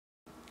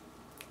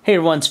Hey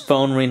everyone, it's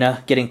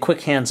PhoneArena, getting a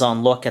quick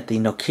hands-on look at the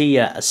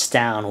Nokia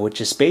Astound, which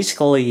is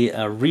basically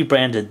a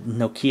rebranded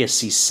Nokia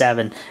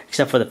C7,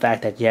 except for the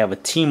fact that you have a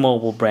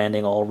T-Mobile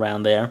branding all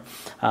around there.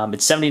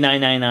 It's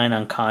 $79.99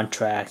 on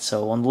contract,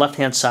 so on the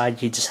left-hand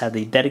side you just have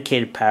the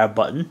dedicated power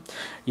button.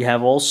 You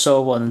have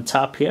also on the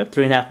top here,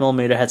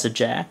 3.5mm headset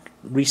jack,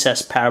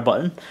 recessed power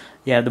button.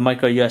 You have the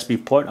micro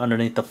USB port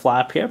underneath the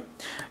flap here.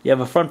 You have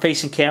a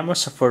front-facing camera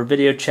for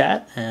video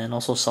chat and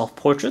also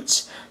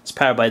self-portraits. It's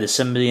powered by the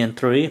Symbian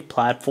 3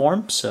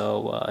 platform,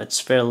 so it's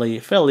fairly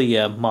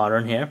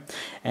modern here.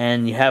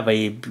 And you have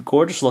a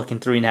gorgeous-looking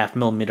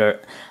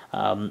 3.5mm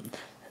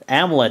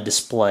AMOLED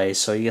display,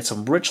 so you get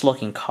some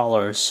rich-looking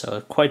colors,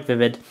 so quite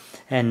vivid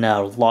and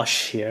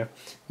lush here.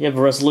 You have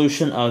a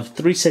resolution of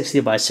 360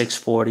 by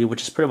 640,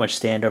 which is pretty much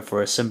standard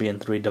for a Symbian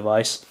 3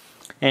 device.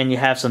 And you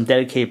have some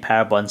dedicated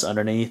power buttons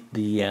underneath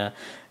the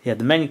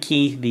menu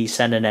key, the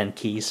send and end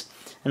keys.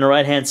 On the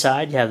right hand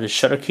side you have the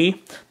shutter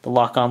key, the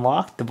lock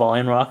unlock, the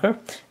volume rocker,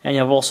 and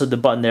you have also the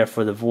button there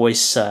for the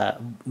voice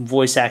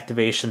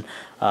activation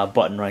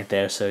button right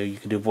there, so you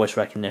can do voice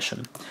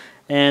recognition.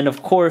 And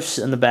of course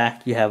in the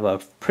back you have a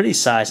pretty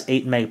sized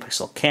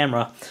 8-megapixel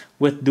camera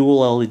with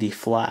dual LED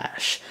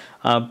flash.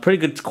 Pretty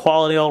good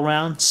quality all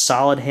around,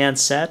 solid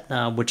handset,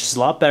 which is a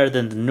lot better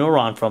than the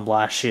Neuron from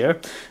last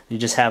year. You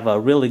just have a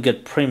really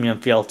good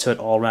premium feel to it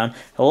all around.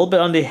 A little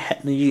bit on the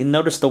head, you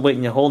notice the weight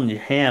when you hold in your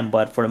hand,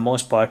 but for the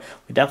most part,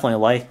 we definitely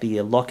like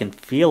the look and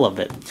feel of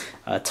it.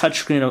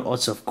 Touchscreen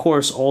is of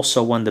course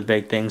also one of the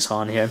big things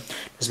on here,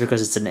 just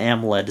because it's an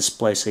AMOLED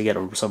display, so you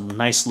get some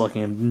nice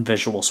looking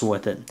visuals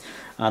with it.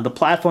 The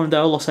platform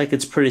though looks like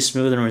it's pretty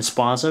smooth and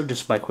responsive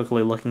just by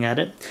quickly looking at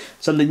it.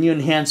 Some of the new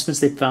enhancements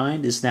they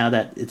find is now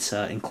that it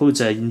includes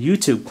a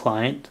YouTube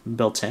client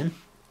built in.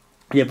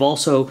 You have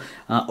also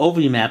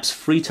overview maps,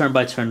 free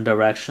turn-by-turn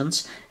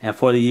directions, and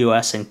for the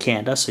US and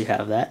Canada, so you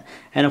have that.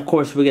 And of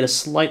course, we get a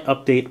slight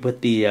update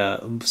with the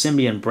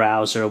Symbian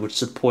browser, which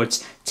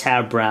supports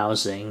tab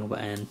browsing,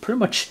 and pretty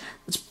much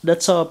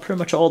that's pretty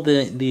much all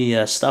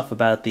the stuff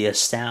about the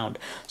Astound.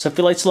 So if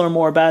you'd like to learn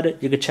more about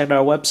it, you can check out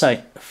our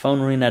website,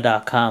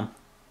 PhoneArena.com.